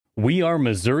We are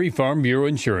Missouri Farm Bureau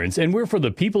Insurance, and we're for the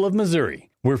people of Missouri.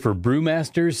 We're for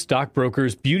brewmasters,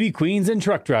 stockbrokers, beauty queens, and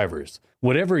truck drivers.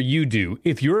 Whatever you do,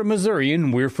 if you're a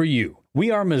Missourian, we're for you. We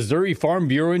are Missouri Farm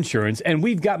Bureau Insurance, and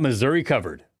we've got Missouri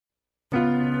covered.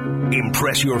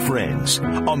 Impress your friends.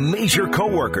 Amaze your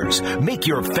coworkers. Make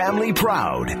your family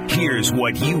proud. Here's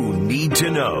what you need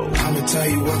to know. I'm going to tell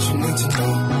you what you need to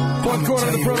know. Fourth quarter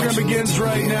of the program begins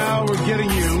right now. We're giving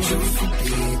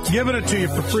it to you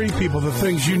for free, people, the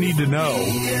things you need to know.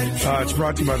 It's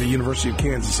brought to you by the University of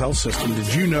Kansas Health System.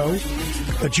 Did you know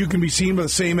that you can be seen by the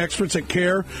same experts that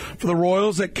care for the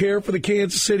Royals, that care for the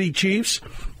Kansas City Chiefs?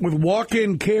 With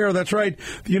walk-in care, that's right,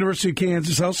 the University of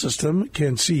Kansas Health System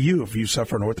can see you if you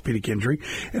suffer an orthopedic injury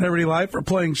in everyday life or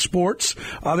playing sports.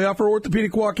 They offer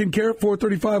orthopedic walk-in care at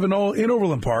 435 in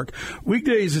Overland Park.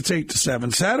 Weekdays, it's 8 to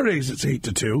 7. Saturdays, it's 8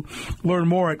 to 2. Learn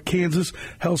more at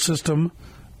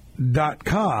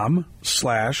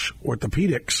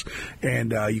kansashealthsystem.com/orthopedics,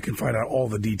 and you can find out all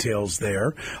the details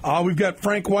there. We've got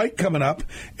Frank White coming up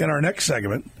in our next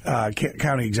segment.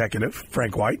 County Executive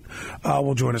Frank White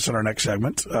will join us in our next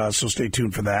segment, so stay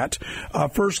tuned for that.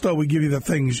 First, though, we give you the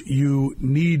things you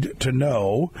need to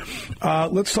know.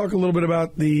 Let's talk a little bit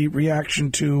about the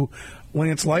reaction to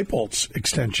Lance Leipold's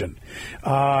extension.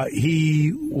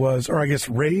 He was, or I guess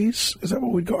raise, is that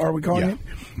what are we calling it?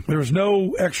 There was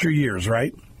no extra years,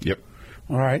 right? Yep.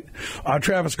 All right.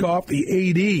 Travis Goff,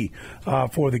 the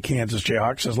AD for the Kansas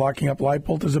Jayhawks, says locking up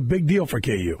Leipold is a big deal for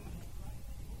KU.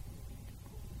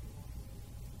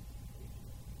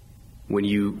 When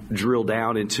you drill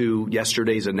down into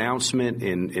yesterday's announcement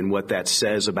and what that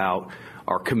says about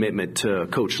our commitment to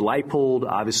Coach Leipold,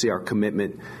 obviously our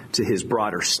commitment to his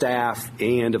broader staff,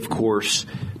 and, of course,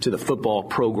 to the football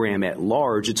program at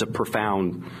large, it's a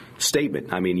profound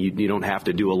statement. I mean, you don't have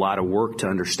to do a lot of work to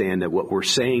understand that what we're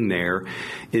saying there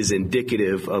is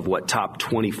indicative of what top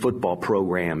 20 football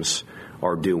programs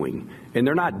are doing. And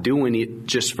they're not doing it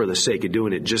just for the sake of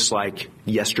doing it, just like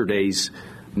yesterday's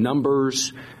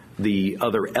numbers, the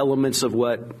other elements of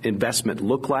what investment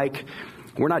look like.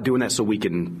 We're not doing that so we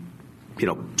can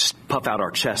puff out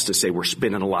our chest to say we're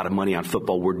spending a lot of money on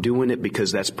football. We're doing it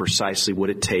because that's precisely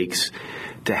what it takes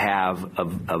to have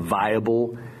a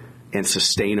viable and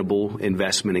sustainable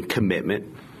investment and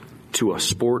commitment to a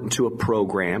sport and to a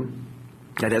program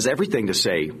that has everything to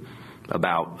say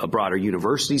about a broader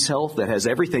university's health, that has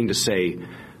everything to say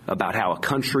about how a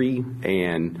country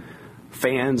and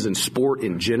fans and sport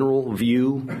in general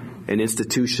view an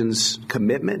institution's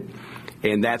commitment.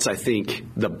 And that's, I think,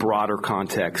 the broader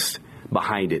context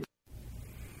behind it.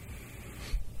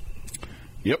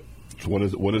 Yep. So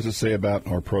what does it say about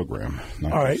our program?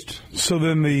 All right. So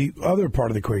then the other part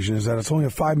of the equation is that it's only a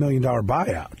 $5 million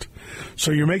buyout.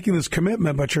 So you're making this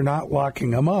commitment, but you're not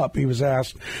locking them up. He was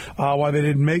asked why they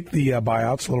didn't make the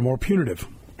buyouts a little more punitive.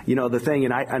 The thing,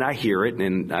 and I hear it,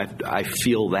 and I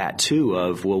feel that too,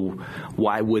 of, well,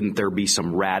 why wouldn't there be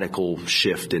some radical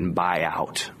shift in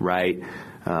buyout, right?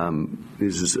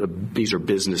 These are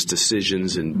business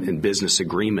decisions and business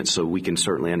agreements, so we can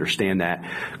certainly understand that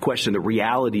question. The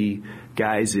reality,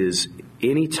 guys, is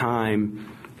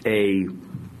anytime a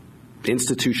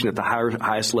institution at the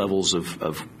highest levels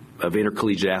of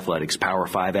intercollegiate athletics, Power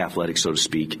 5 athletics, so to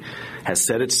speak, has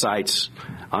set its sights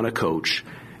on a coach,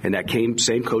 and that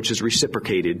same coach has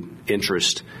reciprocated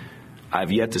interest,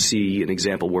 I've yet to see an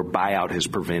example where buyout has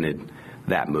prevented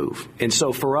that move. And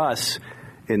so for us,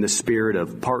 in the spirit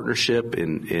of partnership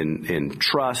and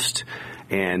trust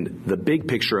and the big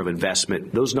picture of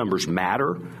investment, those numbers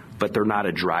matter, but they're not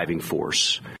a driving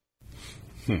force.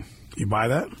 You buy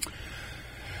that?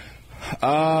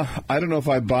 I don't know if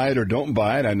I buy it or don't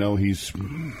buy it. I know he's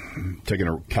taking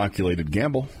a calculated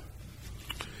gamble.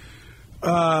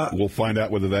 We'll find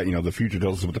out whether that, the future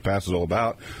tells us what the past is all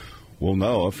about. We'll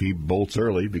know if he bolts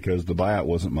early because the buyout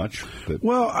wasn't much.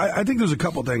 Well, I think there's a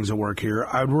couple things at work here.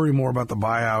 I'd worry more about the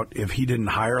buyout if he didn't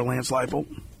hire Lance Leipold,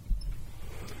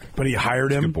 but he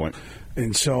hired him. Good point.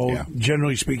 And so,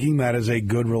 generally speaking, that is a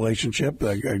good relationship.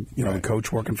 The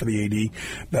coach working for the AD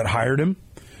that hired him.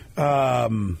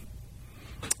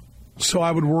 So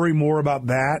I would worry more about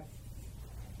that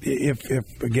if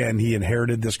again, he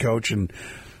inherited this coach.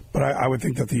 But I would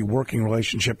think that the working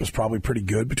relationship is probably pretty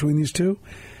good between these two.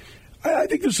 I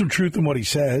think there's some truth in what he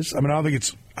says. I mean, I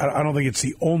don't think it's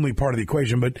the only part of the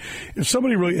equation. But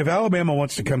if Alabama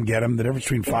wants to come get him, the difference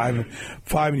between five and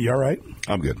you all right?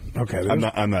 I'm good. Okay,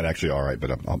 I'm not actually all right,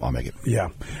 but I'll make it. Yeah,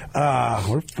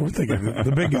 we're thinking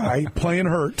the big guy playing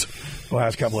hurt the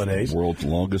last couple of days. World's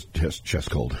longest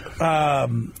chest cold.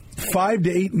 5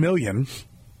 to 8 million.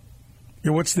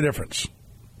 What's the difference?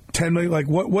 $10 million. Like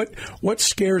what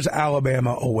scares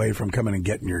Alabama away from coming and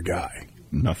getting your guy?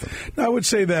 Nothing. I would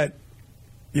say that,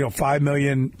 $5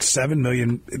 million, $7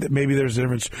 million, maybe there's a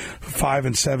difference. 5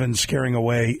 and 7 scaring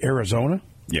away Arizona.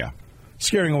 Yeah.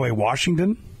 Scaring away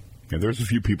Washington. Yeah, there's a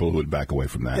few people who would back away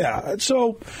from that. Yeah.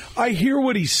 So I hear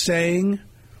what he's saying.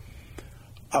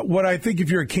 What I think if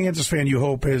you're a Kansas fan, you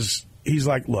hope is he's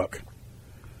like, look,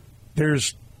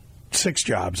 there's 6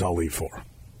 jobs I'll leave for.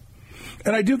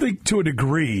 And I do think to a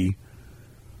degree,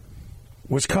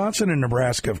 Wisconsin and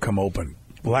Nebraska have come open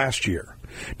last year.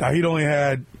 Now, he'd only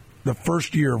had the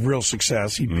first year of real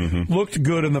success. He looked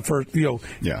good in the first,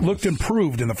 looked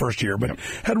improved in the first year, but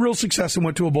had real success and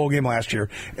went to a bowl game last year.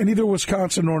 And neither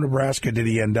Wisconsin nor Nebraska did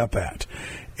he end up at.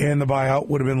 And the buyout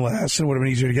would have been less and would have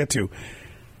been easier to get to.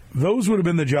 Those would have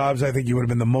been the jobs I think you would have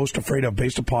been the most afraid of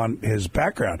based upon his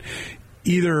background.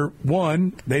 Either,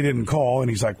 one, they didn't call, and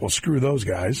he's like, well, screw those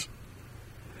guys.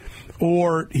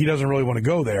 Or he doesn't really want to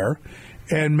go there.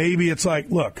 And maybe it's like,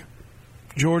 look,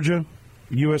 Georgia,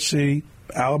 USC,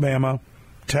 Alabama,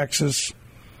 Texas,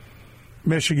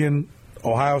 Michigan,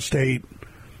 Ohio State,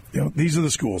 these are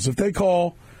the schools. If they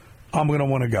call, I'm going to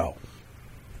want to go.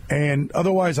 And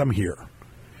otherwise, I'm here.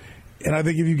 And I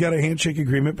think if you've got a handshake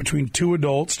agreement between 2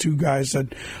 adults, 2 guys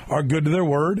that are good to their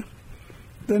word,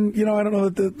 then, I don't know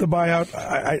that the buyout,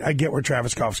 I get where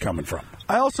Travis Goff's coming from.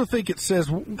 I also think it says,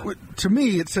 to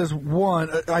me, it says, one,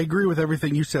 I agree with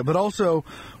everything you said, but also,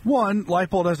 one,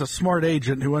 Leipold has a smart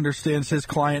agent who understands his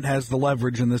client has the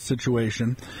leverage in this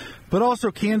situation, but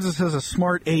also Kansas has a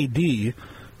smart AD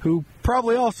who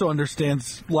probably also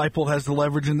understands Leipold has the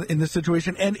leverage in this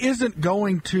situation and isn't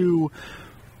going to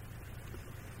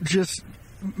just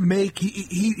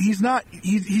he's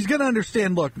going to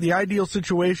understand, look, the ideal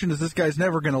situation is this guy's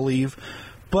never going to leave,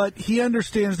 but he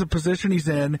understands the position he's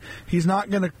in. He's not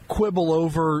going to quibble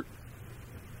over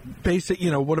basic,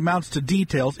 what amounts to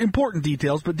details, important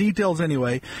details, but details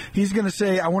anyway. He's going to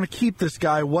say, I want to keep this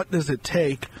guy. What does it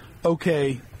take?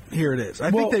 Okay, here it is.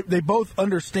 I think they both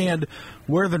understand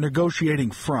where they're negotiating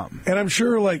from. And I'm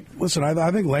sure, listen, I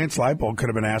think Lance Leipold could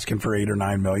have been asking for $8 or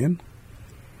 $9 million.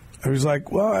 I was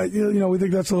like, well, we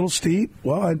think that's a little steep.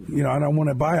 Well, I don't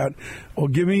want a buyout. Well,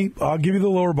 I'll give you the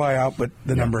lower buyout, but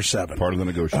the number 7. Part of the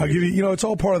negotiation. I'll give you, it's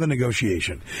all part of the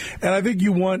negotiation. And I think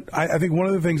I think one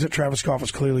of the things that Travis Goff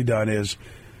has clearly done is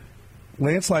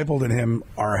Lance Leipold and him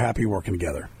are happy working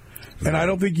together. And I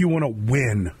don't think you want to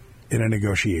win in a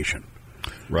negotiation.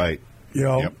 Right.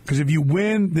 Because if you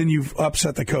win, then you've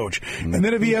upset the coach. Mm-hmm. And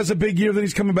then if he has a big year, then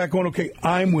he's coming back going, okay,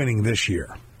 I'm winning this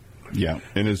year. Yeah,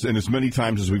 and as many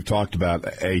times as we've talked about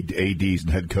ADs and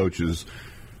head coaches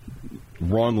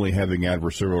wrongly having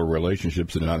adversarial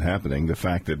relationships and not happening, the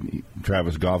fact that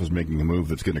Travis Goff is making a move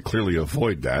that's going to clearly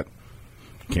avoid that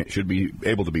should be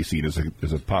able to be seen as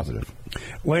a positive.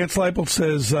 Lance Leipold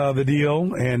says the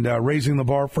deal and raising the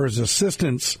bar for his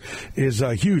assistants is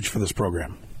huge for this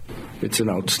program. It's an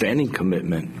outstanding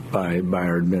commitment by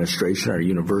our administration, our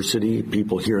university,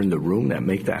 people here in the room that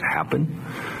make that happen.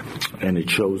 And it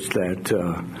shows that,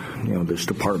 this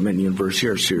department and university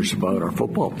are serious about our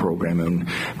football program.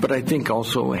 But I think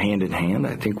also hand in hand,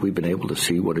 I think we've been able to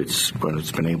see what it's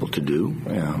been able to do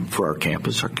for our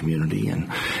campus, our community,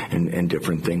 and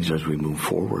different things as we move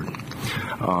forward.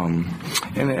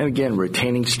 And again,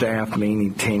 retaining staff,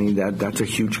 maintaining that's a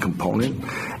huge component.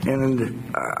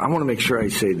 And I want to make sure I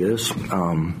say this.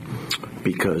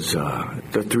 Because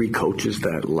the 3 coaches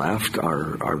that left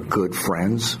are good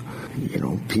friends,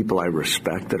 people I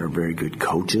respect that are very good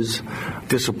coaches.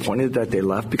 Disappointed that they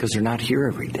left because they're not here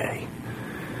every day,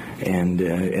 and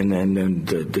then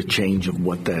the change of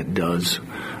what that does.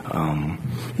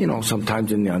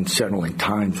 Sometimes in the unsettling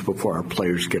times before our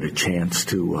players get a chance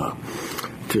to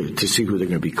see who they're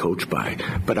going to be coached by.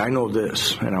 But I know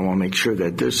this, and I want to make sure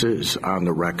that this is on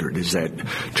the record, is that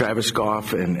Travis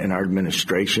Goff and our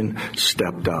administration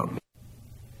stepped up.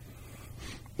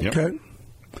 Yep. Okay.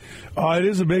 It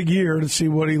is a big year to see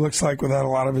what he looks like without a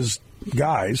lot of his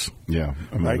guys. Yeah.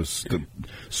 I mean,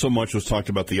 so much was talked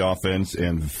about the offense,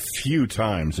 and few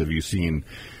times have you seen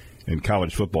in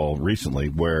college football recently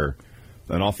where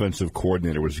an offensive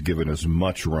coordinator was given as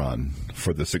much run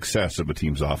for the success of a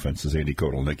team's offense as Andy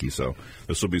Kotelnicki. So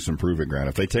this will be some proving ground.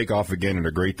 If they take off again and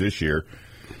are great this year,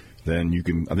 then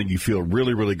I think you feel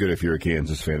really, really good if you're a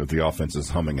Kansas fan that the offense is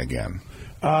humming again.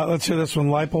 Let's hear this one.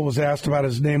 Leipold was asked about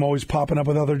his name always popping up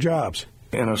with other jobs.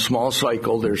 In a small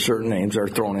cycle, there's certain names that are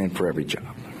thrown in for every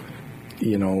job.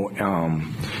 And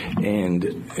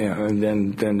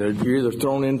then you're either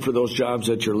thrown in for those jobs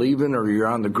that you're leaving, or you're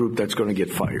on the group that's going to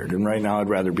get fired. And right now, I'd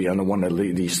rather be on the one that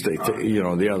leaves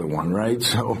the other one, right?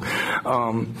 So,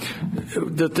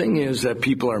 The thing is that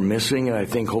people are missing, and I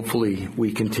think hopefully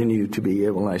we continue to be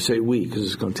able, and I say we because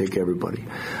it's going to take everybody.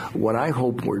 What I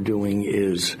hope we're doing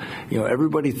is,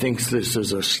 everybody thinks this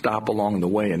is a stop along the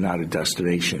way and not a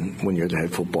destination when you're the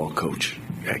head football coach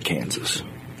at Kansas.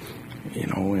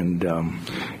 And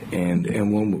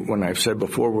when I've said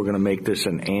before we're going to make this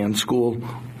an and school,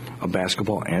 a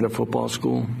basketball and a football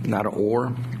school, not an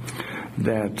or,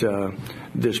 that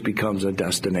this becomes a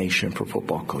destination for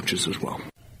football coaches as well.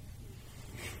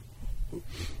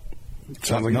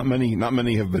 Sounds like not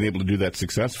many have been able to do that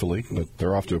successfully, but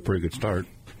they're off to a pretty good start.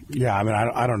 Yeah, I mean,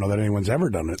 I don't know that anyone's ever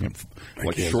done it.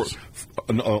 Like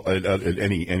at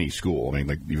any school. I mean,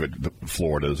 like you've had the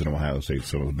Florida's and Ohio State,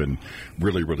 so have been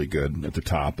really, really good at the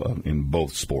top in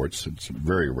both sports. It's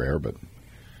very rare, but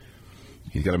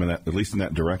he's got them at least in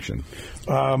that direction.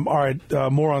 All right,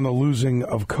 more on the losing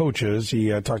of coaches. He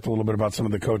talked a little bit about some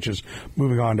of the coaches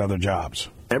moving on to other jobs.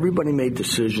 Everybody made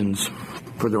decisions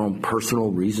for their own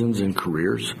personal reasons and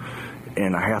careers,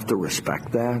 and I have to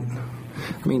respect that.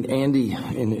 I mean, Andy,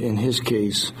 in his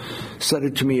case, said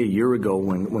it to me a year ago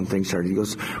when things started. He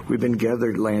goes, "We've been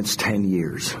together, Lance, 10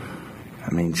 years."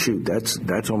 I mean, shoot,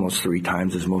 that's almost 3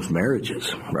 times as most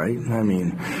marriages, right?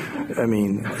 And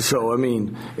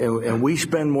we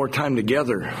spend more time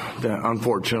together,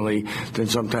 unfortunately, than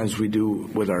sometimes we do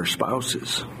with our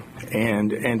spouses.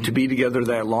 And to be together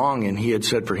that long, and he had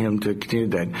said for him to continue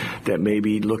that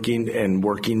maybe looking and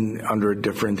working under a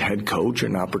different head coach,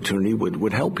 an opportunity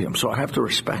would help him. So I have to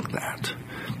respect that.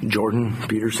 Jordan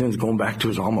Peterson's going back to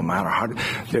his alma mater.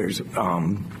 There's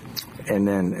and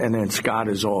then Scott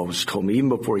has always told me, even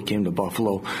before he came to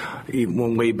Buffalo,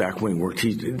 even way back when he worked,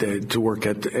 to work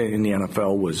in the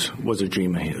NFL was a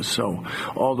dream of his. So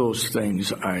all those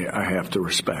things I have to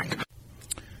respect.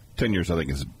 10 years, I think,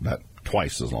 is about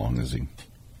twice as long as the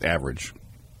average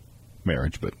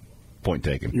marriage, but point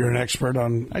taken. You're an expert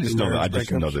on I just know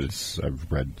that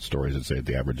I've read stories that say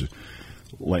the average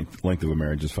length of a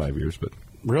marriage is 5 years. But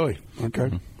really? Okay.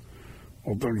 Mm-hmm.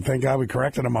 Well, thank God we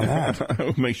corrected him on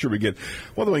that. Make sure we get.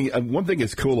 Well, one thing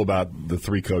that's cool about the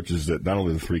 3 coaches, that not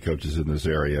only the 3 coaches in this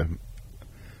area,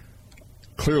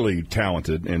 clearly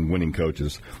talented and winning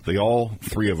coaches, they all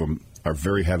 3 of them have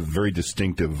very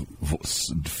distinctive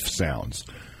sounds.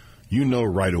 You know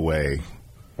right away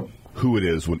who it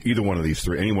is when any one of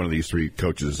these 3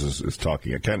 coaches is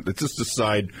talking. It's just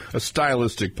a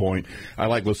stylistic point. I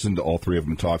like listening to all 3 of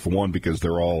them talk. For one, because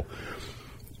they're all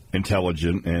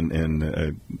intelligent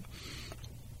and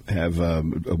have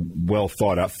well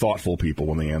thought out, thoughtful people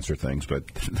when they answer things.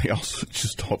 But they also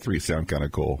just all 3 sound kind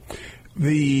of cool.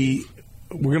 We're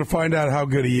going to find out how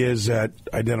good he is at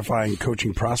identifying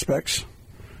coaching prospects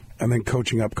and then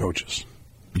coaching up coaches.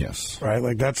 Yes. Right?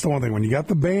 Like, that's the one thing. When you got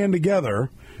the band together,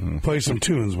 play some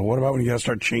tunes. But what about when you got to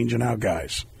start changing out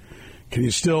guys? Can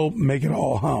you still make it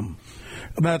all hum?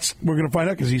 And we're going to find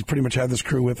out because he's pretty much had this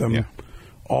crew with him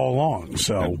all along.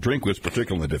 So Drinkwitz,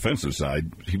 particularly on the defensive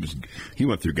side, he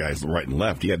went through guys right and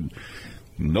left. He had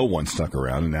no one stuck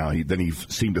around, and now he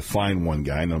seemed to find one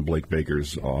guy, and then Blake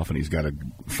Baker's off, and he's got to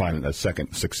find a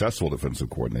second successful defensive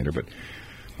coordinator. But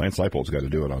Lance Leipold's got to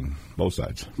do it on both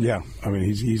sides. Yeah, I mean,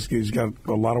 he's got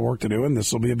a lot of work to do, and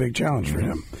this will be a big challenge for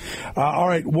him. All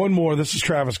right, one more. This is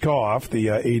Travis Goff, the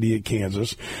AD at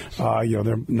Kansas.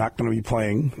 They're not going to be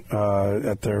playing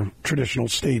at their traditional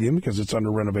stadium because it's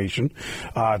under renovation.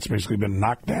 It's basically been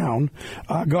knocked down.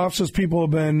 Goff says people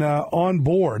have been on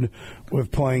board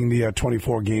with playing the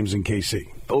 24 games in KC.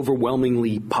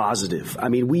 Overwhelmingly positive. I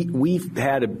mean, we've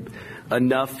had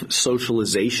enough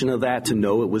socialization of that to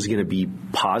know it was going to be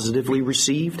positively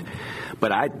received.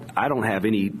 But I don't have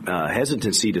any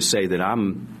hesitancy to say that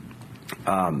I'm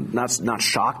not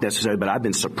shocked necessarily, but I've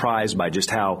been surprised by just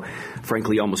how,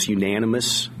 frankly, almost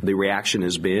unanimous the reaction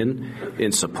has been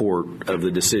in support of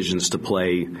the decisions to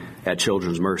play at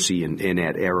Children's Mercy and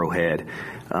at Arrowhead.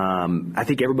 I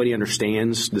think everybody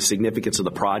understands the significance of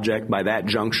the project. By that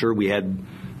juncture, we had,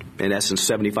 in essence,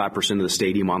 75% of the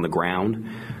stadium on the ground,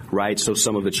 right? So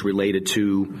some of it's related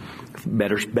to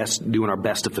doing our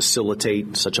best to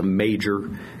facilitate such a major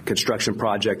construction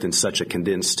project in such a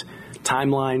condensed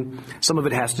timeline. Some of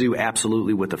it has to do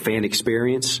absolutely with the fan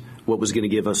experience, what was going to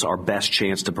give us our best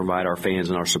chance to provide our fans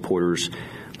and our supporters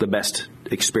the best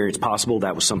experience possible.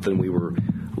 That was something we were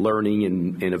learning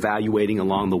and evaluating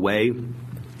along the way.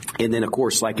 And then, of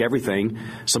course, like everything,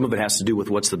 some of it has to do with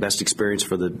what's the best experience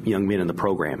for the young men in the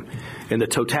program. And the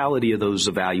totality of those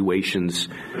evaluations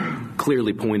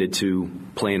clearly pointed to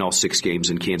playing all 6 games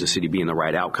in Kansas City being the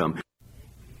right outcome.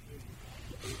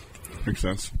 Makes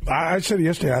sense. I said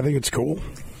yesterday, I think it's cool.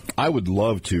 I would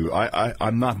love to.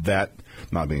 I'm not that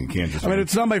not being a Kansas I mean, fan.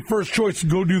 it's not my first choice to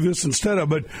go do this instead of,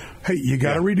 but hey, you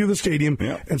got to redo the stadium.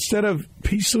 Yeah. Instead of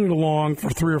piecing it along for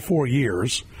 3 or 4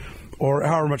 years, or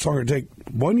however much longer it take,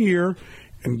 1 year,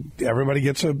 and everybody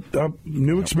gets a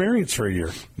new experience for a year.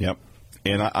 Yep.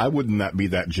 And I would not be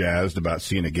that jazzed about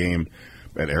seeing a game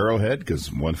at Arrowhead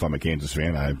because, one, if I'm a Kansas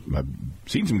fan, I've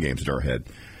seen some games at Arrowhead.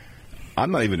 I'm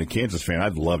not even a Kansas fan.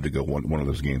 I'd love to go one of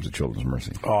those games at Children's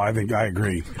Mercy. Oh, I think I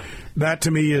agree. That,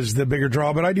 to me, is the bigger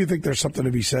draw. But I do think there's something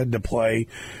to be said to play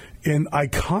in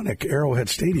iconic Arrowhead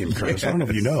Stadium, Chris. I don't know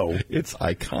if you know. It's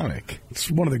iconic.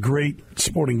 It's one of the great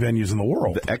sporting venues in the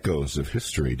world. The echoes of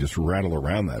history just rattle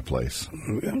around that place.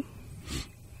 Yeah.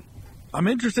 I'm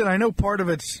interested. I know part of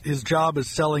his job is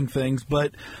selling things,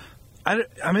 but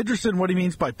I'm interested in what he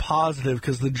means by positive,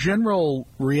 because the general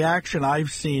reaction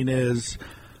I've seen is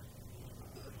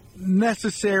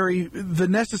the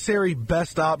necessary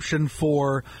best option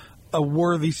for a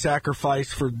worthy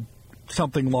sacrifice for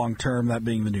something long term, that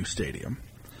being the new stadium.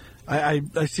 I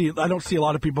don't see a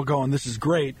lot of people going, this is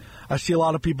great. I see a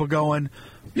lot of people going,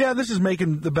 yeah, this is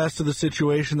making the best of the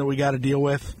situation that we got to deal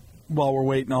with while we're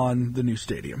waiting on the new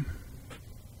stadium.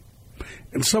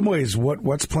 In some ways,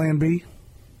 what's Plan B?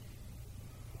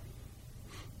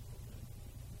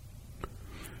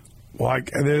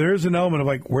 Like, there's an element of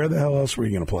like, where the hell else were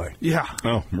you going to play? Yeah.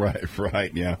 Oh,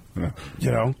 right, yeah.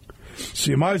 You know,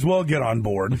 so you might as well get on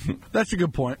board. That's a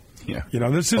good point. Yeah, you know,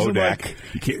 this isn't ODAC. like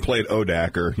You can't play at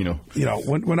ODAC or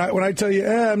when I tell you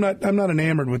I'm not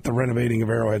enamored with the renovating of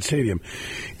Arrowhead Stadium.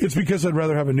 It's because I'd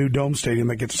rather have a new dome stadium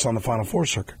that gets us on the Final Four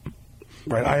circuit.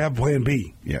 Right? I have Plan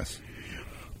B. Yes.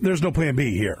 There's no Plan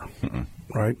B here.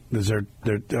 Right? Is there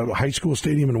a high school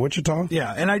stadium in Wichita?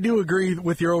 Yeah, and I do agree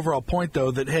with your overall point, though,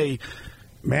 that, hey,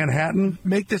 Manhattan,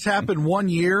 make this happen 1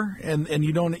 year, and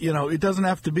you don't, it doesn't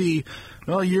have to be,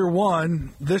 well, year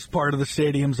one, this part of the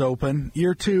stadium's open.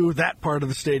 Year two, that part of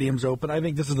the stadium's open. I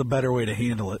think this is a better way to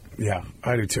handle it. Yeah,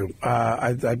 I do too.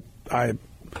 I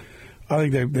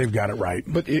think they've got it right.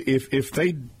 But if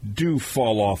they do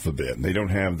fall off a bit, and they don't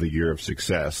have the year of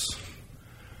success,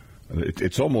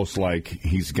 it's almost like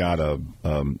he's got I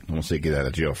won't say get out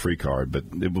of jail free card, but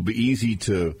it will be easy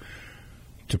to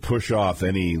push off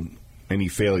any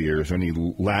failures, any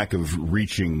lack of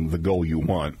reaching the goal you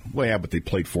want. Well, yeah, but they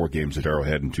played 4 games at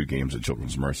Arrowhead and 2 games at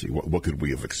Children's Mercy. What could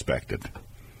we have expected?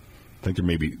 I think there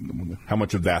may be how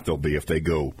much of that there'll be if they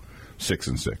go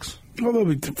 6-6. Well, they'll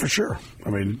be for sure. I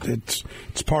mean, it's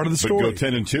part of the story. But go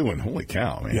 10-2 and holy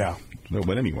cow, man! Yeah, they'll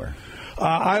win anywhere.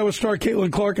 Iowa star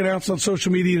Caitlin Clark announced on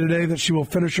social media today that she will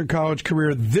finish her college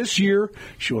career this year.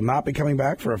 She will not be coming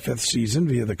back for a 5th season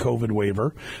via the COVID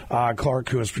waiver. Clark,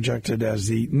 who is projected as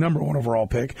the #1 overall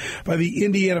pick by the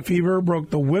Indiana Fever,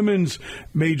 broke the women's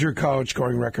major college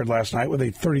scoring record last night with a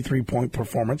 33-point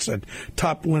performance that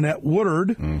topped Lynette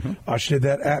Woodard. She did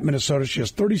that at Minnesota. She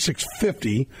has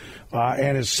 36.50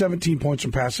 and is 17 points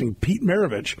from passing Pete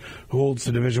Maravich, who holds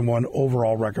the Division I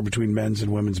overall record between men's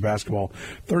and women's basketball,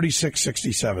 36-67.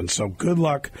 So good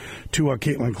luck to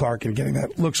Caitlin Clark in getting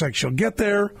that. Looks like she'll get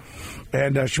there,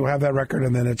 and she'll have that record,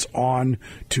 and then it's on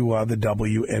to the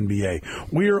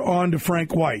WNBA. We are on to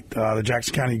Frank White. The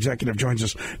Jackson County executive joins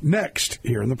us next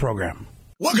here in the program.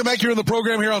 Welcome back here in the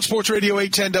program here on Sports Radio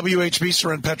 810 WHB.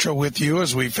 Soren Petro with you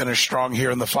as we finish strong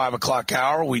here in the 5 o'clock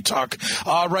hour. We talk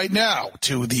right now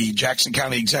to the Jackson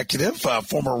County executive,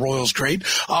 former Royals great.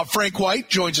 Frank White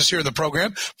joins us here in the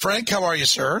program. Frank, how are you,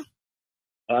 sir?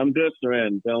 I'm good,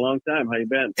 Soren. Been a long time. How you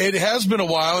been? It has been a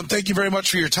while, and thank you very much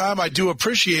for your time. I do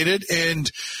appreciate it. And,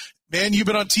 man, you've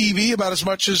been on TV about as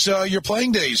much as your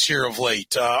playing days here of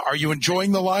late. Are you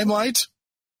enjoying the limelight?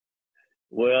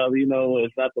 Well,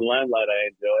 it's not the limelight I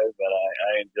enjoy, but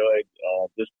I enjoyed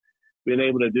just being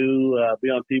able to be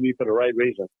on TV for the right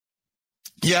reason.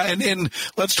 Yeah, and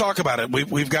let's talk about it.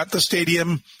 We've got the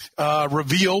stadium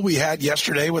reveal we had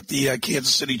yesterday with the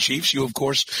Kansas City Chiefs. You, of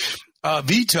course,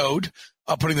 vetoed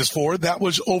putting this forward. That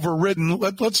was overridden.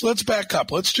 Let's back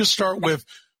up. Let's just start with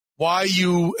why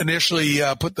you initially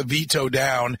put the veto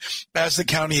down as the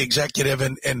county executive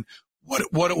and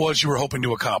what it was you were hoping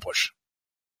to accomplish.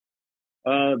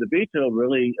 The veto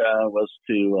really was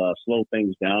to slow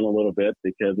things down a little bit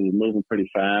because it was moving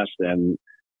pretty fast, and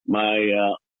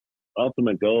my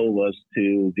ultimate goal was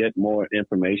to get more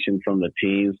information from the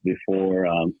teams before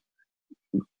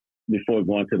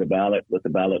going to the ballot with the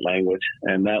ballot language,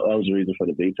 and that was the reason for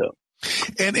the veto.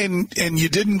 And you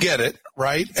didn't get it,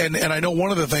 right? And I know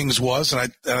one of the things was,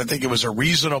 and I think it was a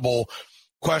reasonable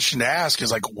question to ask,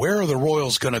 is like, where are the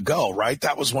Royals going to go, right?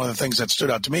 That was one of the things that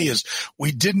stood out to me is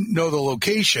we didn't know the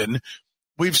location.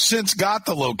 We've since got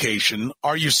the location.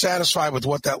 Are you satisfied with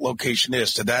what that location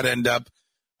is? Did that end up,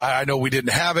 I know we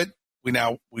didn't have it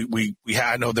I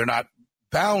know they're not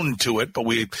bound to it, but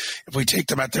if we take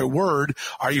them at their word,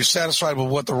 are you satisfied with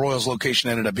what the Royals location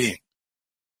ended up being?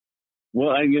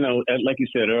 Well, like you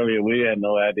said earlier, we had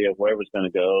no idea where it was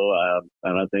going to go,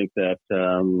 and I think that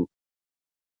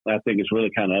it's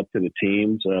really kind of up to the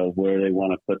teams where they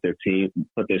want to put their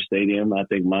stadium. I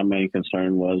think my main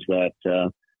concern was that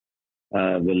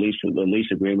the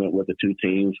lease agreement with the two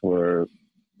teams was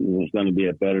going to be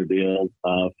a better deal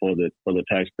for the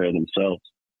taxpayer themselves.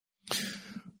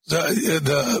 Let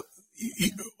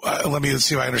me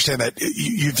see if I understand that.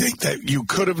 You think that you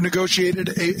could have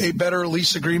negotiated a better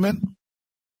lease agreement?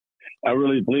 I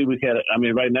really believe we had. I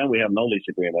mean, right now we have no lease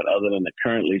agreement other than the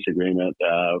current lease agreement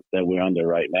that we're under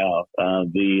right now.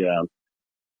 The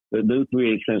new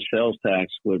 3/8 sales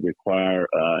tax would require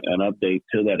an update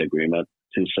to that agreement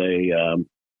to say,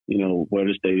 where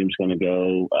the stadium's going to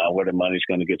go, where the money's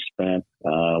going to get spent,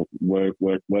 what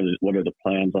are the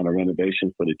plans on a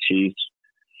renovation for the Chiefs.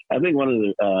 I think one of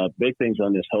the big things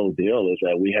on this whole deal is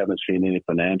that we haven't seen any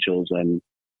financials and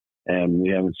we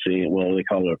haven't seen, they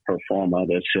call it a pro forma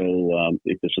that show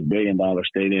if it's $1 billion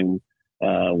stadium,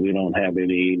 we don't have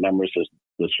any numbers to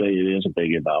say it is $1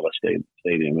 billion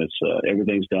stadium. It's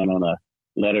everything's done on a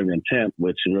letter of intent,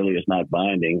 which really is not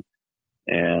binding.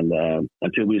 And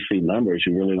until we see numbers,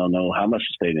 you really don't know how much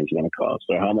the stadium's going to cost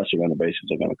or how much the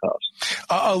renovations are going to cost.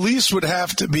 A lease would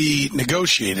have to be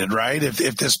negotiated, right? If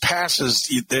this passes,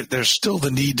 there's still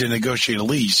the need to negotiate a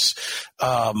lease.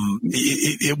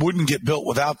 It wouldn't get built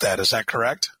without that. Is that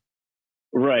correct?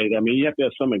 Right. I mean, you have to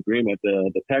have some agreement.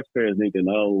 The taxpayers need to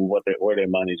know where their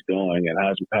money's going and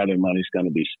how their money's going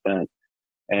to be spent.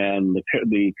 And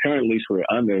the current lease we're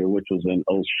under, which was in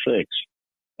 2006,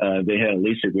 they had a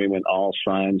lease agreement all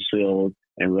signed, sealed,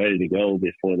 and ready to go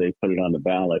before they put it on the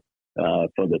ballot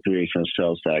for the 3/8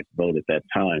 sales tax vote at that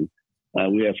time.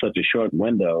 We had such a short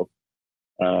window.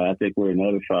 I think we were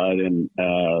notified in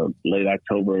late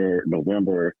October,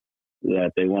 November,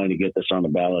 that they wanted to get this on the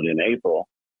ballot in April.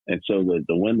 And so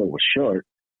the window was short.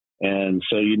 And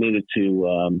so you needed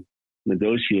to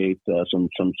negotiate some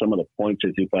of the points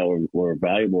that you thought were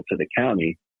valuable to the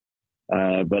county.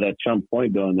 But at some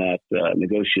point during that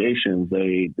negotiations,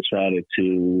 they decided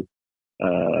to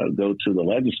go to the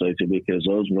legislature because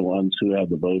those were the ones who had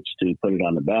the votes to put it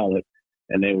on the ballot,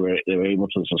 and they were able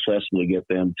to successfully get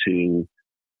them to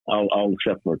all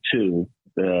except for two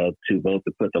to vote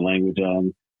to put the language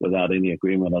on without any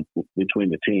agreement between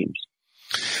the teams.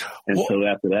 And so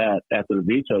after the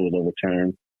veto was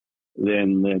overturned,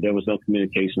 then there was no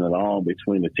communication at all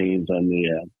between the teams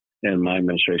and my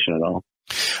administration at all.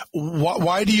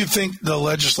 Why do you think the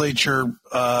legislature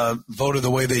voted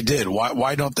the way they did?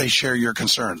 Why don't they share your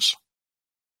concerns?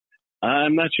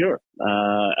 I'm not sure.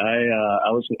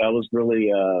 I was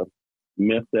really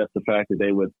miffed at the fact that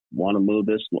they would want to move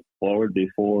this forward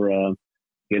before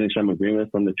getting some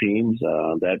agreement from the teams.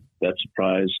 That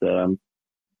surprised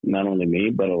not only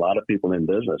me but a lot of people in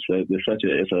business.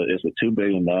 It's a $2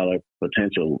 billion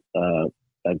potential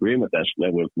agreement that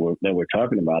we're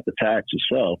talking about, the tax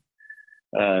itself.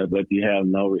 But you have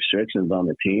no restrictions on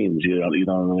the teams. You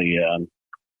don't really.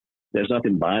 There's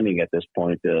nothing binding at this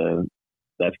point that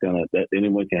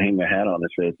anyone can hang their hat on.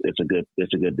 It's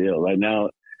a good deal right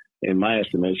now. In my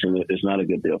estimation, it's not a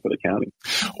good deal for the county.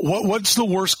 What's the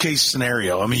worst case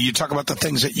scenario? I mean, you talk about the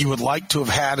things that you would like to have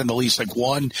had in the lease. Like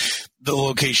one, the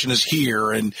location is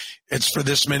here and it's for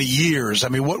this many years. I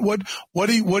mean, what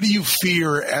do you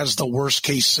fear as the worst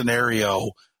case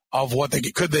scenario of what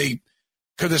could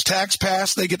this tax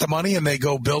pass? They get the money and they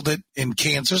go build it in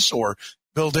Kansas or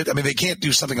build it. I mean, they can't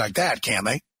do something like that, can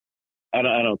they? I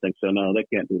don't think so. No, they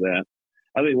can't do that.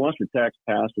 I think once the tax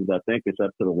passes, I think it's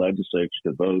up to the legislature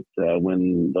to vote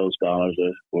when those dollars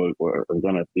are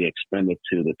going to be expended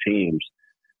to the teams.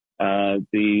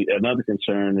 Another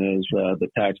concern is the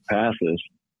tax passes,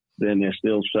 then there's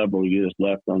still several years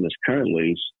left on this current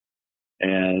lease,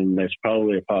 and there's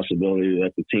probably a possibility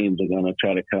that the teams are going to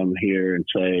try to come here and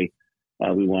say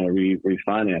we want to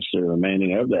refinance the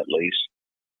remaining of that lease,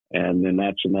 and then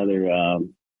that's another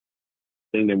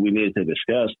thing that we needed to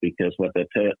discuss because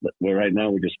where right now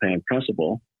we're just paying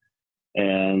principal,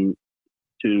 and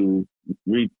to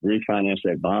refinance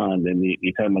that bond, and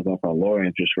you're talking about going from a lower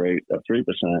interest rate of 3%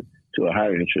 to a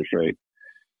higher interest rate,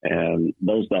 and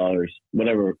those dollars,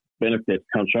 whatever benefit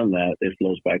comes from that, it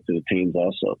flows back to the teams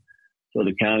also. So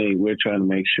the county, we're trying to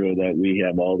make sure that we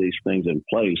have all these things in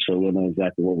place so we know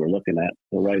exactly what we're looking at.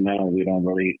 So right now we don't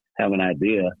really have an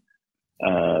idea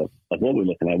of what we're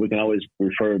looking at. We can always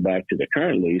refer back to the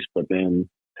current lease, but then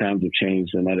times have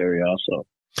changed in that area also.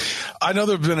 I know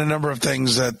there have been a number of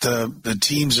things that the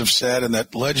teams have said and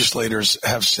that legislators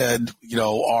have said,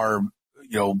 are,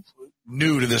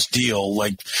 new to this deal,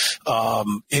 like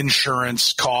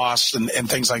insurance costs and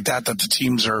things like that the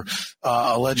teams are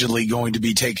allegedly going to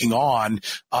be taking on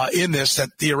in this that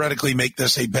theoretically make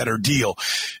this a better deal.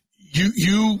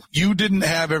 You didn't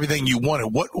have everything you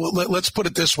wanted. Let's put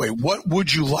it this way. What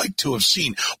would you like to have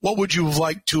seen? What would you have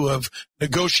liked to have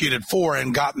negotiated for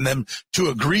and gotten them to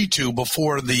agree to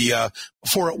before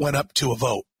it went up to a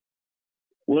vote?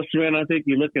 Well, Saran, I think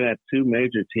you're looking at two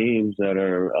major teams that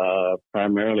are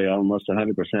primarily almost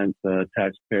 100%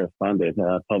 taxpayer funded,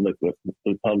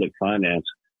 public finance.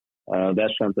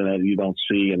 That's something that you don't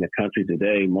see in the country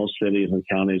today. Most cities and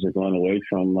counties are going away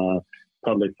from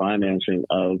public financing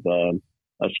of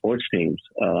sports teams,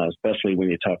 especially when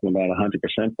you're talking about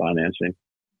 100% financing.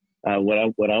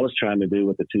 What I was trying to do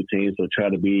with the two teams was try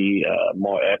to be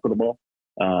more equitable.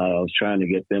 I was trying to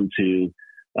get them to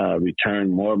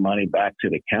return more money back to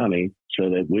the county so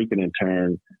that we can in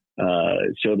turn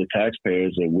show the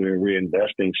taxpayers that we're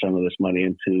reinvesting some of this money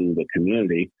into the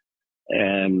community.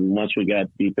 And once we got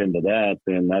deep into that,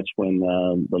 then that's when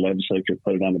the legislature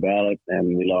put it on the ballot,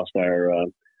 and we lost our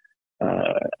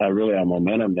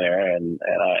momentum there and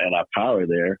our power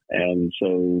there. And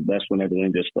so that's when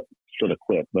everything just sort of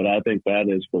quit. But I think that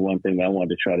is the one thing that I wanted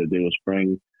to try to do is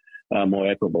bring a more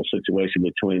equitable situation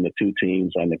between the two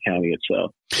teams and the county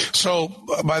itself. So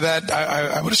by that,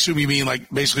 I would assume you mean like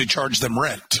basically charge them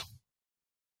rent.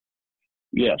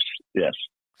 Yes.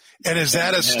 And is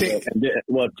that a state?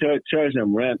 Well, charge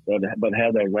them rent, but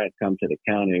have that rent come to the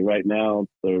county. Right now,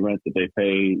 the rent that they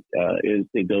pay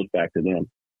it goes back to them.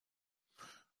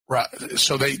 Right.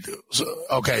 So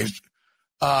okay.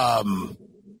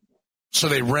 So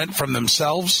they rent from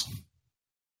themselves?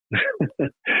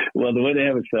 Well, the way they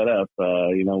have it set up,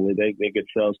 they get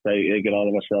sales tax, they get all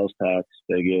of our sales tax,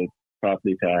 they get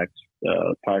property tax,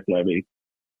 park levy,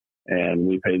 and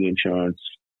we pay the insurance,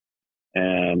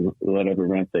 and whatever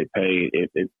rent they pay,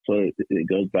 it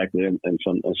goes back to them in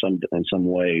some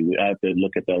way. I have to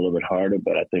look at that a little bit harder,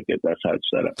 but I think that's how it's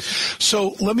set up.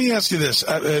 So let me ask you this: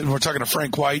 we're talking to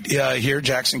Frank White here,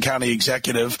 Jackson County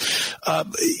executive.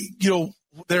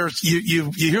 There's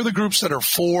you hear the groups that are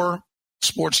for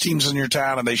sports teams in your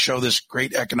town, and they show this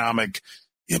great economic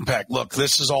impact. Look,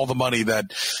 this is all the money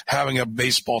that having a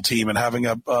baseball team and having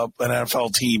an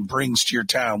NFL team brings to your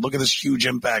town. Look at this huge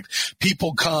impact.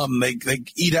 People come, they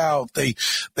eat out, they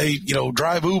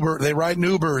drive Uber, they ride in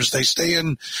Ubers, they stay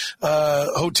in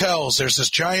hotels. There's this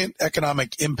giant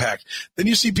economic impact. Then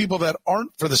you see people that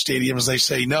aren't for the stadiums. They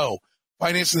say, no,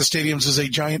 financing the stadiums is a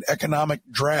giant economic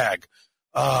drag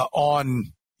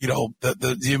on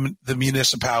the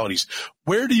municipalities.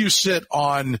 Where do you sit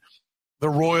on the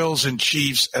Royals and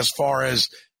Chiefs as far as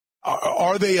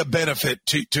are they a benefit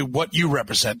to what you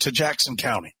represent, to Jackson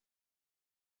County?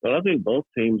 Well, I think both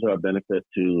teams are a benefit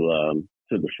to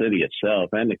the city itself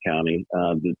and the county.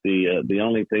 The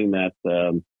only thing that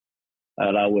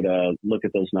I would look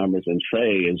at those numbers and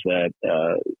say is that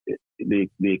the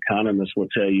economists will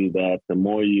tell you that the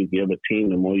more you give a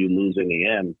team, the more you lose in the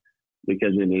end.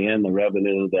 Because in the end, the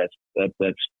revenue that's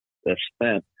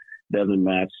spent doesn't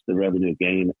match the revenue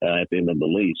gain at the end of the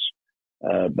lease.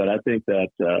 But I think that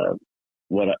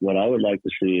what I would like to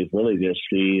see is really just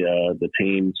see the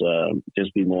teams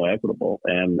just be more equitable.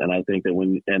 And I think that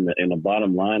in the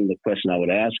bottom line, the question I would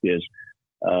ask is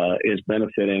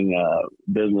benefiting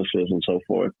businesses and so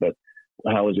forth, but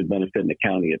how is it benefiting the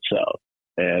county itself?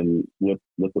 And with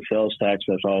the sales tax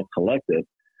that's all collected,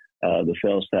 the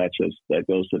sales tax that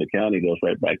goes to the county goes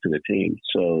right back to the team.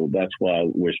 So that's why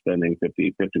we're spending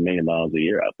 $50 million a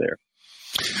year out there.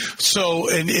 So,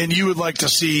 and you would like to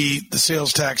see the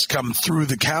sales tax come through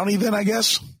the county then, I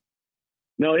guess?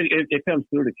 No, it comes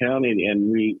through the county,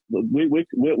 and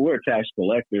we're a tax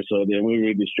collector, so then we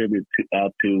redistribute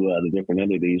out to the different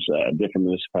entities, different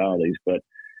municipalities. But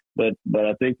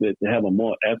I think that to have a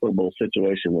more equitable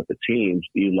situation with the teams,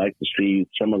 you'd like to see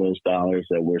some of those dollars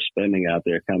that we're spending out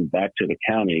there come back to the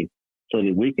county so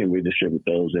that we can redistribute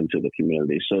those into the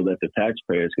community so that the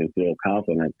taxpayers can feel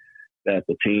confident that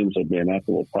the teams are being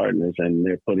equitable partners and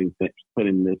they're putting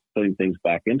things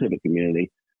back into the community.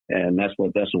 And that's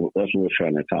what we're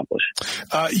trying to accomplish.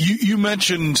 You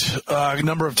mentioned a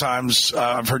number of times.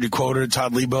 I've heard you quoted.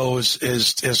 Todd Lebo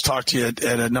has talked to you at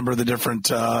a number of the different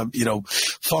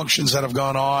functions that have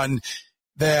gone on.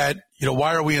 That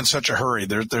why are we in such a hurry?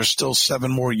 There's still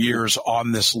 7 more years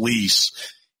on this lease.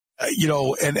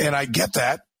 And I get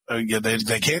that.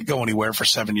 They can't go anywhere for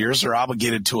 7 years. They're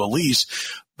obligated to a lease.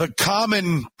 The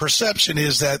common perception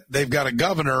is that they've got a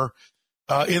governor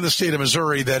in the state of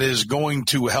Missouri that is going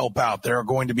to help out. There are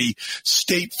going to be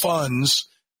state funds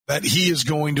that he is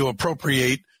going to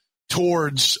appropriate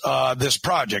towards this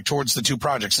project, towards the two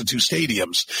projects, the two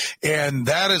stadiums. And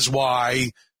that is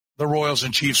why the Royals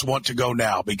and Chiefs want to go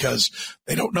now, because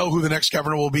they don't know who the next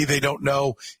governor will be. They don't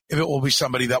know if it will be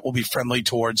somebody that will be friendly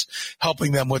towards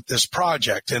helping them with this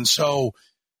project. And so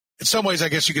in some ways, I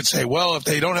guess you could say, well, if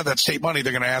they don't have that state money,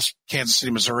 they're going to ask Kansas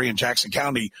City, Missouri, and Jackson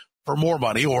County for more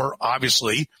money, or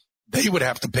obviously they would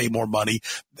have to pay more money.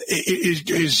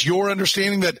 Is your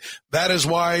understanding that that is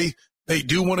why they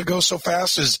do want to go so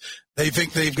fast? Is they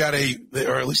think they've got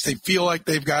or at least they feel like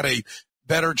they've got a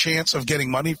better chance of getting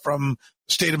money from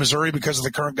the state of Missouri because of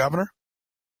the current governor?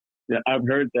 Yeah, I've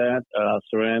heard that,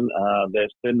 Soren.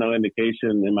 There's been no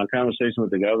indication in my conversation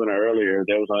with the governor earlier.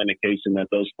 There was no indication that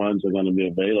those funds are going to be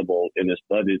available in this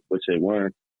budget, which they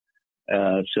weren't.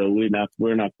 So we're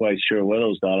not quite sure where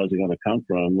those dollars are going to come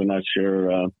from. We're not sure,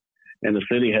 and the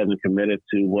city hasn't committed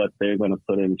to what they're going to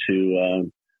put into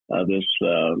this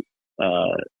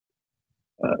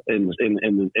in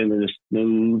this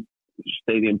new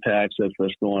stadium tax that's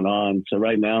going on. So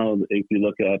right now, if you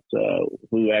look at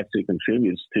who actually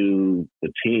contributes to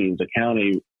the teams, the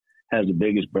county has the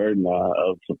biggest burden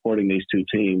of supporting these two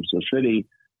teams. The city,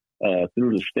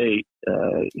 through the state,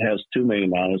 has $2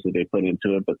 million that they put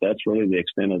into it, but that's really the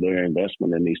extent of their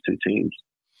investment in these two teams.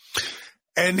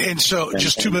 And so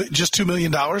just $2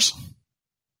 million?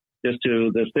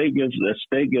 The state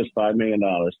gives $5 million.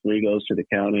 $3 goes to the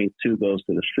county, $2 goes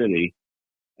to the city.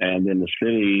 And then the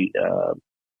city,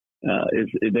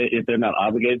 if they're not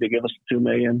obligated to give us $2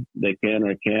 million, they can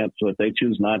or can't. So if they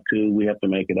choose not to, we have to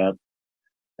make it up.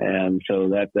 And so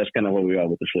that's kind of where we are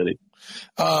with the city.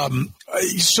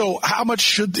 So how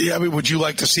much would you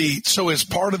like to see? So is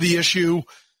part of the issue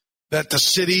that the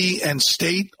city and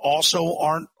state also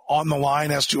aren't on the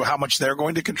line as to how much they're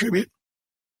going to contribute?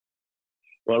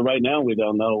 Well, right now we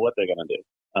don't know what they're going to do.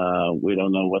 We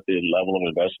don't know what the level of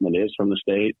investment is from the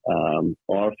state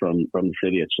or from the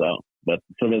city itself. But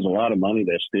so there's a lot of money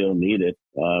that's still needed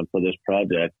for this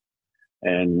project,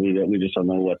 and we just don't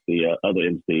know what the other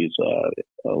entities'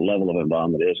 level of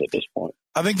involvement is at this point.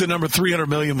 I think the number $300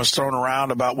 million was thrown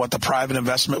around about what the private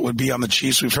investment would be on the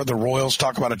Chiefs. We've heard the Royals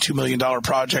talk about a $2 million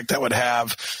project that would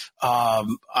have,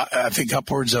 I think,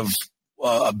 upwards of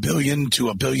 $1 billion to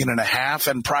 $1.5 billion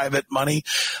in private money.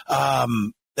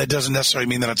 That doesn't necessarily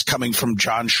mean that it's coming from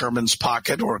John Sherman's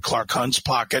pocket or Clark Hunt's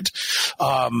pocket.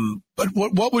 But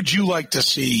what would you like to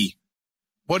see?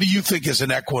 What do you think is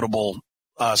an equitable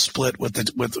split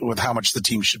with how much the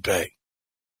team should pay?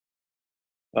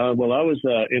 Well, I was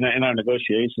in our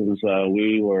negotiations.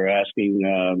 We were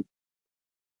asking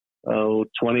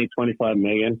 $20-25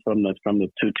 million from the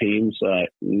two teams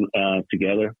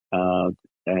together.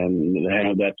 And they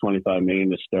have that $25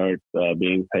 million to start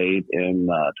being paid in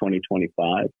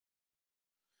 2025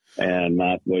 and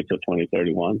not wait till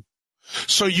 2031.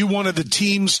 So you wanted the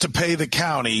teams to pay the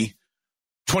county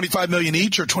 $25 million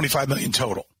each or $25 million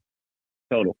total?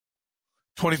 Total.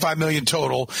 $25 million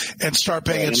total and start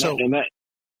paying it.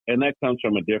 And that comes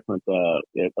from a different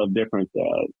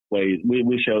way.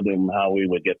 We showed them how we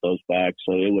would get those back.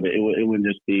 So it wouldn't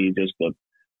just be just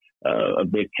a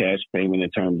big cash payment in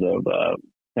terms of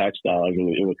tax dollars.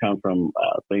 It would come from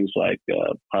things like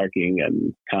parking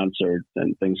and concerts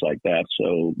and things like that.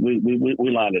 So we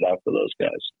lined it up for those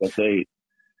guys, but they.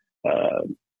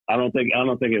 I don't think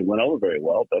it went over very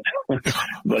well,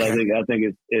 but I think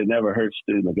it never hurts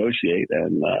to negotiate,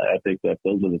 and I think that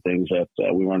those are the things that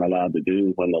we weren't allowed to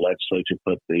do when the legislature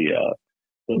put the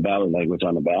ballot language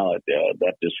on the ballot.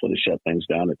 That just sort of shut things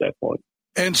down at that point.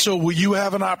 And so will you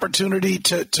have an opportunity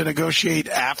to negotiate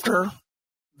after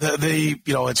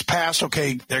it's passed?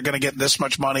 Okay, they're going to get this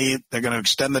much money. They're going to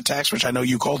extend the tax, which I know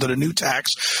you called it a new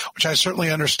tax, which I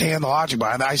certainly understand the logic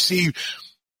behind. I see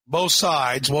both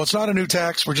sides. Well, it's not a new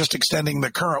tax. We're just extending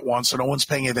the current one, so no one's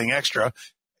paying anything extra.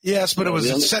 Yes, but it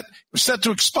was set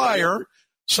to expire.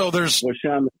 So there's. Well,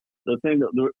 Sean, the thing that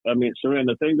I'm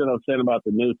saying about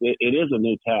the new, it is a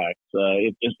new tax.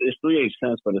 It's 3/8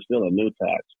 cents, but it's still a new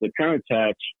tax. The current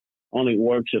tax only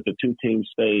works if the two teams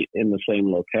stay in the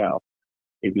same locale.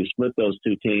 If you split those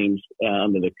two teams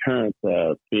under the current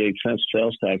 3/8 cents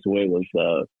sales tax, the way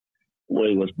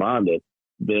it was bonded,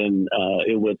 then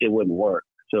it wouldn't work.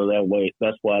 So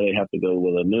that's why they have to go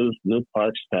with a new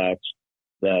parks tax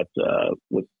that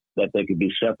they could be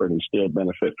separate and still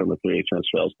benefit from a 3/8 cents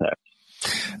sales tax.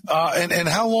 And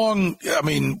how long,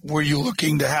 were you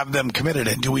looking to have them committed?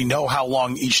 And do we know how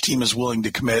long each team is willing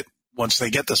to commit once they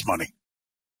get this money?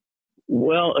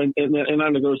 Well, in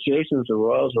our negotiations, the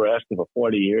Royals were asking for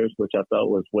 40 years, which I thought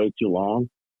was way too long.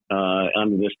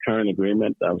 under this current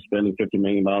agreement, I'm spending $50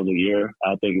 million a year.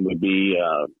 I think it would be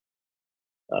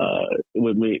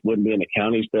wouldn't be in the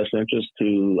county's best interest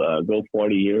to go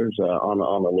 40 years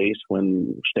on the lease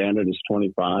when standard is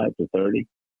 25 to 30.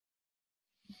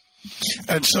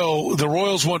 And so the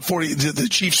Royals want 40. The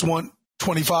Chiefs want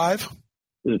 25.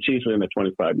 The Chiefs are in the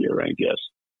 25-year range. Yes.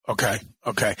 Okay.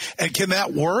 And can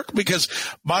that work? Because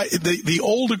the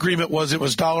old agreement was it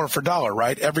was dollar for dollar,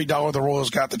 right? Every dollar the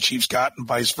Royals got, the Chiefs got, and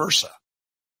vice versa.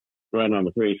 Right on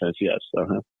the 3 cents, yes.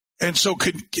 And so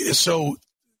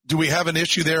do we have an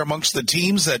issue there amongst the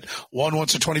teams that one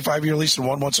wants a 25-year lease and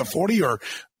one wants a 40, or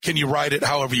can you write it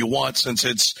however you want since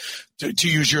it's, to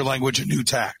use your language, a new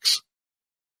tax?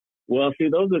 Well, see,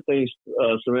 those are things,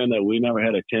 Soren, that we never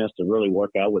had a chance to really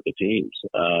work out with the teams.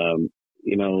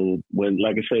 When,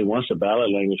 like I say, once the ballot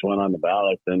language went on the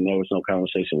ballot, then there was no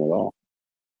conversation at all.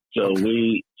 So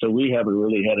we haven't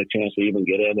really had a chance to even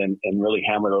get in and really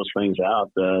hammer those things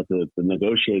out to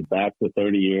negotiate back to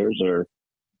 30 years or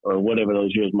whatever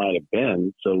those years might have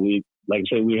been. So we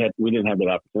didn't have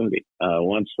that opportunity.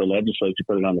 Once the legislature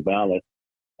put it on the ballot,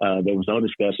 there was no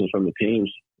discussion from the teams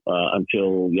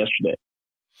until yesterday.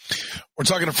 We're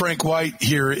talking to Frank White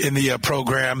here in the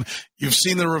program. You've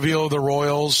seen the reveal of the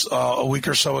Royals a week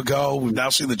or so ago. We've now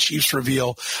seen the Chiefs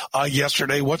reveal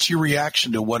yesterday. What's your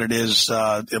reaction to what it is,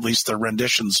 at least the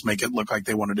renditions make it look like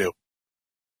they want to do?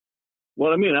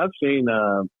 Well, I mean, I've seen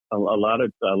a lot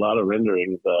of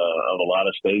renderings of a lot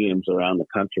of stadiums around the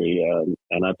country,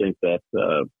 and I think that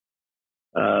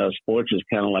sports is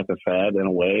kind of like a fad in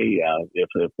a way.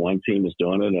 If one team is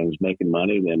doing it and is making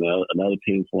money, then another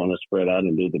teams want to spread out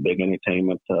and do the big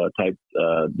entertainment type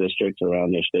districts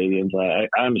around their stadiums. I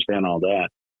understand all that.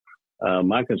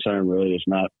 My concern really is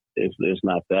not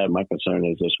that. My concern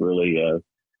is just really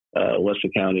what's the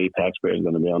county taxpayers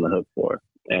going to be on the hook for.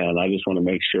 And I just want to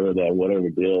make sure that whatever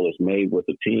deal is made with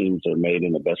the teams are made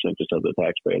in the best interest of the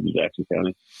taxpayers in Jackson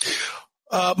County.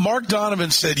 Mark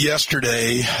Donovan said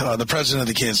yesterday, the president of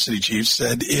the Kansas City Chiefs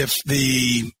said, if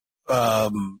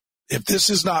this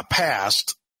is not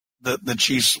passed, the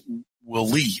Chiefs will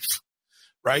leave,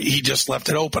 right? He just left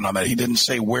it open on that. He didn't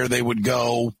say where they would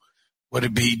go. Would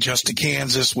it be just to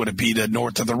Kansas? Would it be to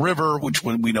north of the river, which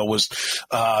we know was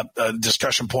a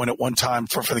discussion point at one time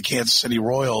for the Kansas City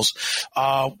Royals?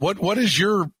 What is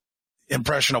your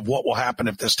impression of what will happen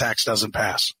if this tax doesn't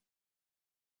pass?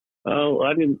 Oh,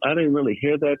 I didn't really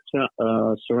hear that,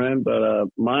 Soren, but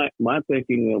my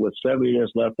thinking with 7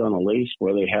 years left on a lease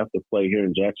where they have to play here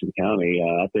in Jackson County,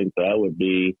 I think that would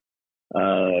be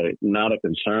not a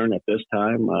concern at this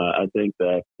time. I think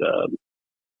that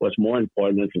what's more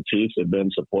important is the Chiefs have been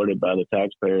supported by the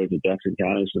taxpayers of Jackson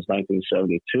County since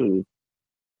 1972,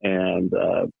 and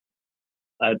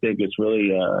I think it's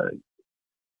really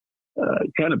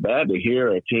kind of bad to hear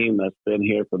a team that's been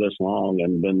here for this long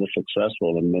and been this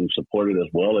successful and been supported as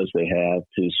well as they have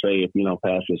to say, if you don't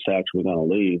pass this tax, we're going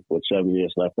to leave with 7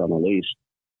 years left on the lease.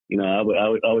 I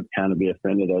would kind of be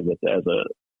offended as a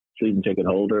season ticket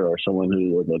holder or someone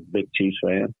who was a big Chiefs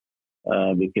fan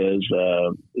because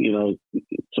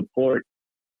support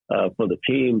for the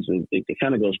teams, it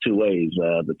kind of goes two ways.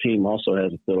 The team also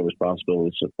has a full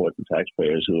responsibility to support the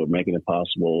taxpayers who are making it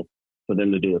possible for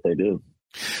them to do what they do.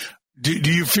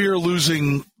 Do you fear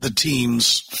losing the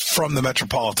teams from the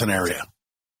metropolitan area?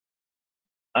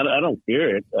 I don't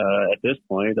fear it at this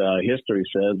point. History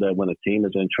says that when a team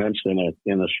is entrenched in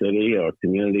a city or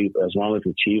community, as long as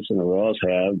the Chiefs and the Royals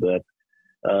have, that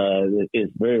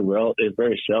it's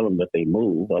very seldom that they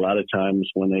move. A lot of times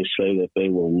when they say that they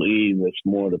will leave, it's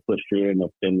more to put fear in the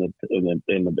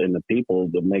people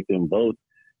to make them vote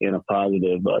in a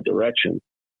positive direction.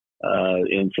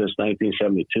 And since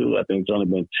 1972, I think there's only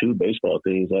been 2 baseball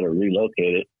teams that are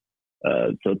relocated.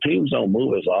 So teams don't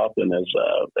move as often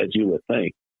as you would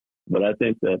think. But I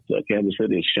think that Kansas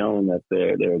City has shown that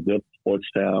they're a good sports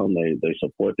town. They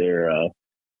support their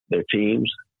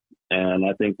teams, and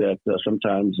I think that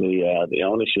sometimes the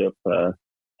ownership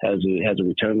has a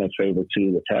return that favor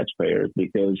to the taxpayers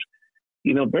because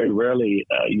very rarely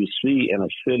you see in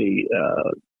a city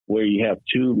where you have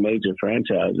 2 major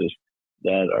franchises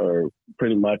that are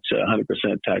pretty much 100%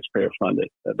 taxpayer funded.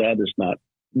 That is not,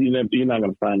 you're not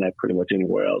going to find that pretty much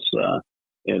anywhere else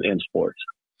in sports.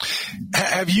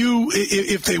 Have you,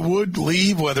 if they would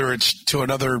leave, whether it's to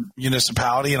another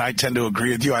municipality, and I tend to agree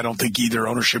with you, I don't think either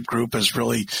ownership group has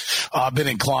really been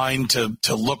inclined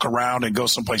to look around and go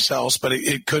someplace else, but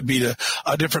it could be to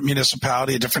a different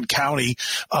municipality, a different county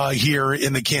here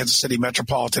in the Kansas City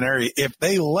metropolitan area. If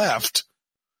they left,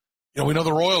 We know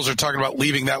the Royals are talking about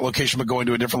leaving that location but going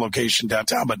to a different location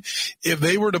downtown. But if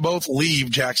they were to both leave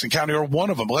Jackson County, or one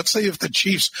of them, let's say if the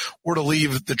Chiefs were to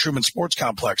leave the Truman Sports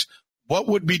Complex, what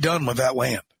would be done with that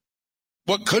land?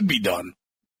 What could be done?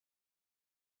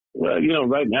 Well,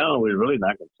 right now we're really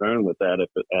not concerned with that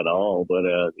at all. But,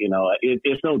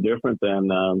 it's no different than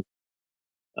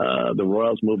the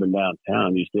Royals moving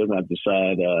downtown. You still got to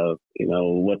decide,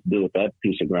 what to do with that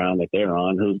piece of ground that they're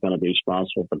on, who's going to be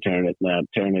responsible for tearing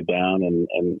it down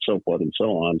and so forth and so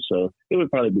on. So it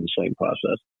would probably be the same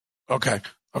process. Okay.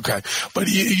 But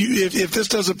if this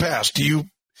doesn't pass, do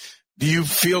you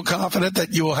feel confident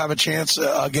that you will have a chance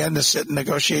again to sit and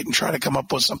negotiate and try to come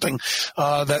up with something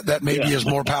that maybe is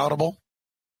more palatable?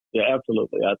 Yeah,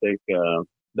 absolutely. I think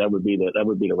that would be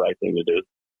the right thing to do.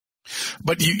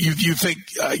 But you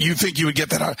think you would get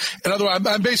that out? In other words,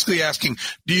 I'm basically asking: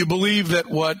 do you believe that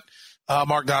what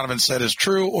Mark Donovan said is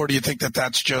true, or do you think that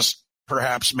that's just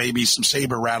perhaps maybe some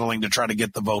saber rattling to try to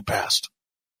get the vote passed?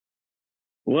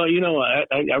 Well,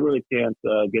 I really can't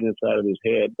get inside of his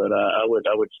head, but I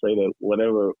would say that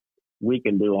whatever we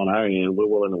can do on our end, we're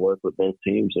willing to work with both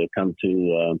teams to come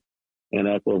to an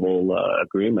equitable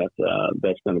agreement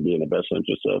that's going to be in the best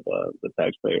interest of the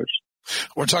taxpayers.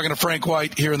 We're talking to Frank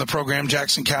White here in the program,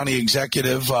 Jackson County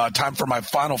Executive. Time for my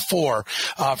final four.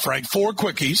 Frank, 4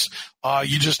 quickies.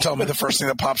 You just tell me the first thing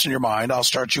that pops in your mind. I'll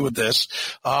start you with this.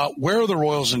 Where are the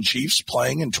Royals and Chiefs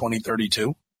playing in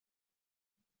 2032?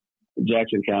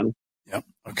 Jackson County. Yep.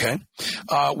 Okay.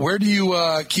 Where do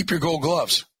you keep your Gold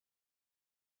Gloves?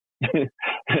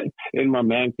 In my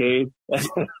man cave.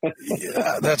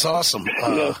 Yeah, that's awesome.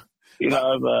 I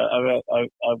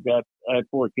had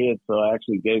 4 kids, so I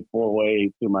actually gave 4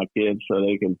 away to my kids so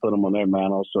they can put them on their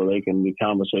mantle, so they can be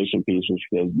conversation pieces,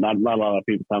 because not a lot of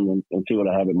people come and see what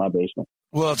I have in my basement.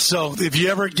 Well, so if you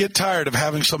ever get tired of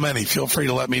having so many, feel free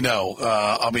to let me know.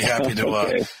 I'll be happy to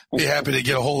Okay. be happy to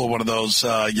get a hold of one of those,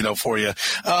 for you.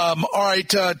 All right,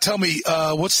 tell me,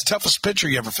 what's the toughest pitcher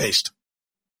you ever faced?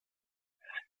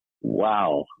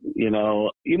 Wow. A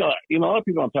lot of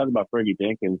people don't talk about Fergie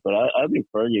Jenkins, but I think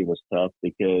Fergie was tough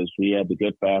because he had the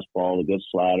good fastball, the good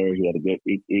slider.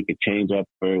 He could change up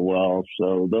very well.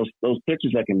 So those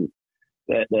pitchers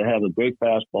that have a great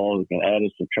fastball that can add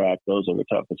and subtract, those are the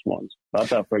toughest ones. I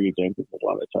thought Fergie Jenkins was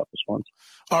one of the toughest ones.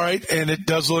 All right, and it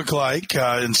does look like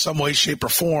in some way, shape, or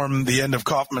form, the end of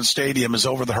Kauffman Stadium is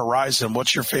over the horizon.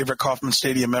 What's your favorite Kauffman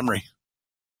Stadium memory?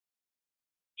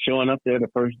 Showing up there the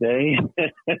first day.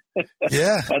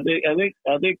 Yeah. I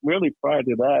think really prior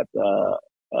to that,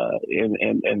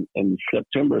 in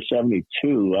September of 72,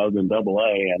 I was in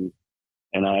AA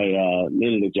and I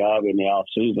needed a job in the off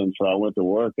season. So I went to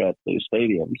work at the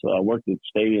stadium. So I worked at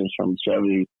stadiums from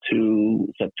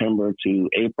 72 September to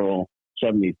April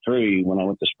 73 when I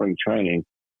went to spring training.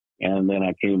 And then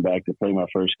I came back to play my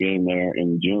first game there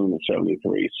in June of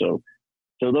 73. So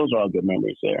those are all good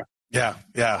memories there. Yeah,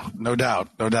 no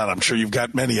doubt. I'm sure you've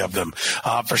got many of them,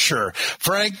 for sure.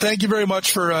 Frank, thank you very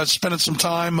much for spending some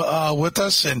time with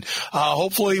us, and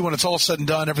hopefully when it's all said and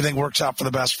done, everything works out for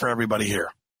the best for everybody here.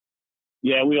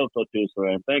 Yeah, we also do,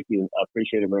 sir. Thank you. I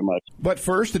appreciate it very much. But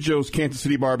first, the Joe's Kansas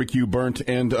City Barbecue burnt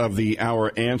end of the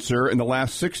hour answer. In the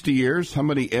last 60 years, how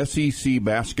many SEC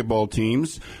basketball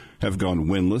teams have gone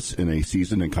winless in a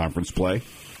season in conference play?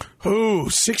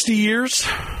 60 years?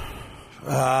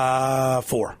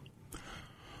 4.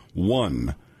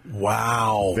 1.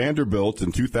 Wow. Vanderbilt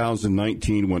in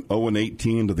 2019 went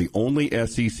 0-18 to the only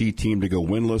SEC team to go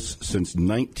winless since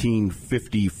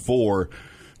 1954.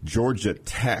 Georgia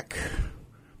Tech,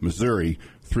 Missouri,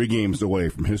 3 games away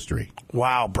from history.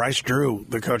 Wow. Bryce Drew,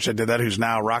 the coach that did that, who's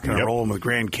now rocking and rolling with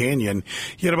Grand Canyon.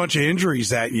 He had a bunch of injuries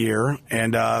that year,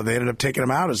 and they ended up taking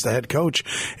him out as the head coach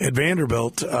at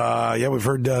Vanderbilt. We've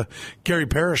heard Gary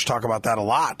Parrish talk about that a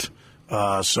lot.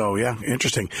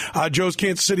 Interesting. Joe's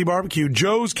Kansas City Barbecue,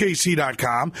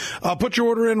 joeskc.com. Put your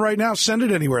order in right now. Send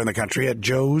it anywhere in the country at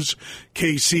joeskc.com.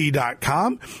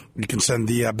 You can send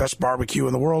the best barbecue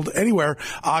in the world anywhere.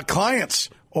 Clients,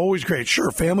 always great.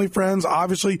 Sure, family, friends,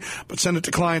 obviously, but send it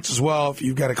to clients as well. If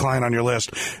you've got a client on your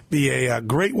list, be a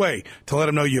great way to let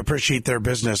them know you appreciate their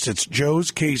business. It's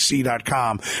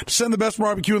joeskc.com. To send the best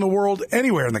barbecue in the world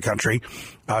anywhere in the country.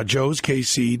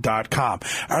 joeskc.com.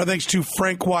 Our thanks to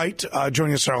Frank White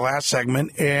joining us in our last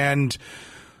segment. And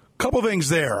a couple things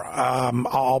there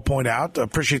I'll point out.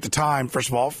 Appreciate the time. First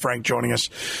of all, Frank joining us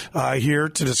here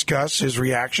to discuss his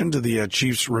reaction to the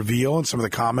Chiefs reveal and some of the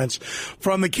comments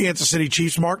from the Kansas City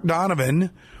Chiefs. Mark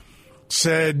Donovan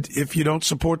said, if you don't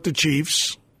support the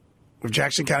Chiefs, if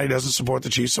Jackson County doesn't support the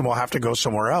Chiefs, then we'll have to go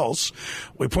somewhere else.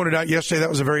 We pointed out yesterday that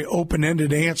was a very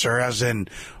open-ended answer, as in,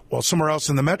 well, somewhere else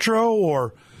in the metro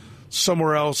or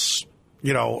somewhere else,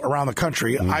 around the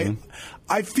country.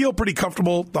 I feel pretty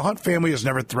comfortable. The Hunt family has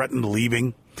never threatened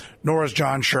leaving, nor has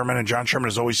John Sherman. And John Sherman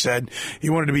has always said he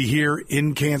wanted to be here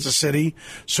in Kansas City.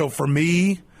 So for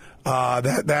me,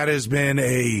 that has been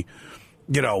I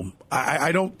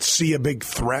don't see a big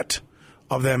threat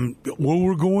of them. Well,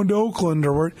 we're going to Oakland,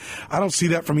 I don't see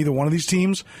that from either one of these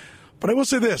teams. But I will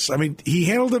say this: I mean, he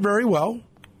handled it very well.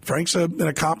 Frank's an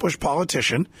accomplished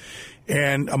politician,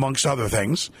 and amongst other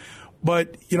things.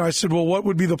 But I said, well, what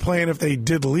would be the plan if they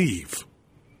did leave?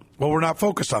 Well, we're not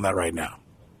focused on that right now.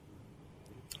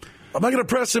 I'm not going to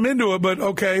press him into it, but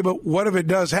okay, but what if it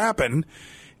does happen?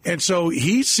 And so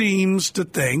he seems to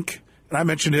think, and I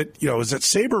mentioned it, is it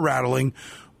saber rattling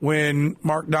when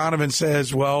Mark Donovan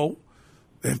says, well,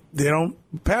 if they don't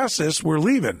pass this, we're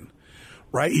leaving,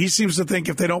 right? He seems to think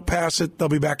if they don't pass it, they'll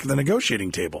be back at the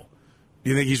negotiating table. Do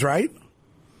you think he's right?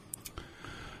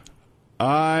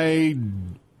 I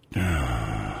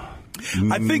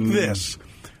think this.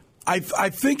 I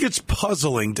think it's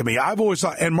puzzling to me. I've always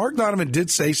thought, and Mark Donovan did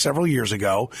say several years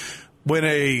ago when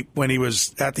he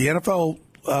was at the NFL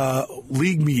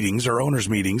league meetings or owners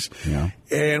meetings,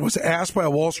 and was asked by a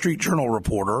Wall Street Journal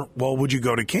reporter, well, would you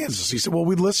go to Kansas? He said, well,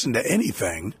 we'd listen to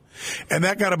anything. And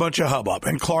that got a bunch of hubbub.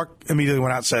 And Clark immediately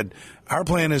went out and said, our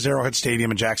plan is Arrowhead Stadium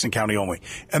in Jackson County only.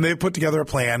 And they put together a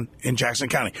plan in Jackson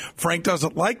County. Frank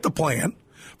doesn't like the plan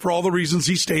for all the reasons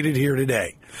he stated here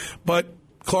today. But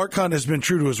Clark Hunt has been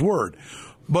true to his word.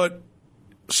 But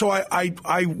so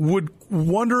I would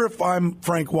wonder if I'm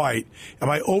Frank White, am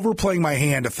I overplaying my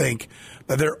hand to think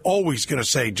that they're always going to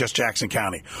say just Jackson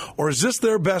County? Or is this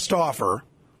their best offer?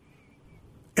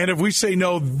 And if we say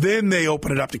no, then they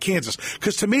open it up to Kansas.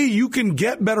 Because to me, you can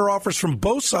get better offers from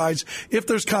both sides if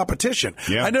there's competition.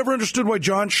 Yeah. I never understood why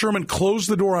John Sherman closed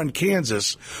the door on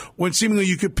Kansas when seemingly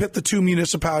you could pit the two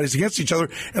municipalities against each other,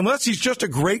 unless he's just a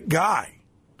great guy.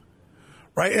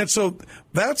 Right? And so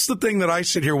that's the thing that I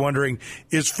sit here wondering,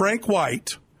 is Frank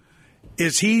White,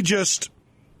 is he just,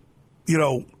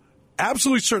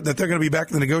 absolutely certain that they're going to be back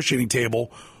at the negotiating table,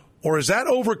 or is that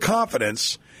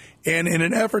overconfidence? And in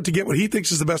an effort to get what he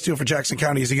thinks is the best deal for Jackson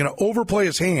County, is he going to overplay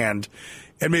his hand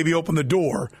and maybe open the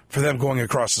door for them going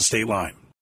across the state line?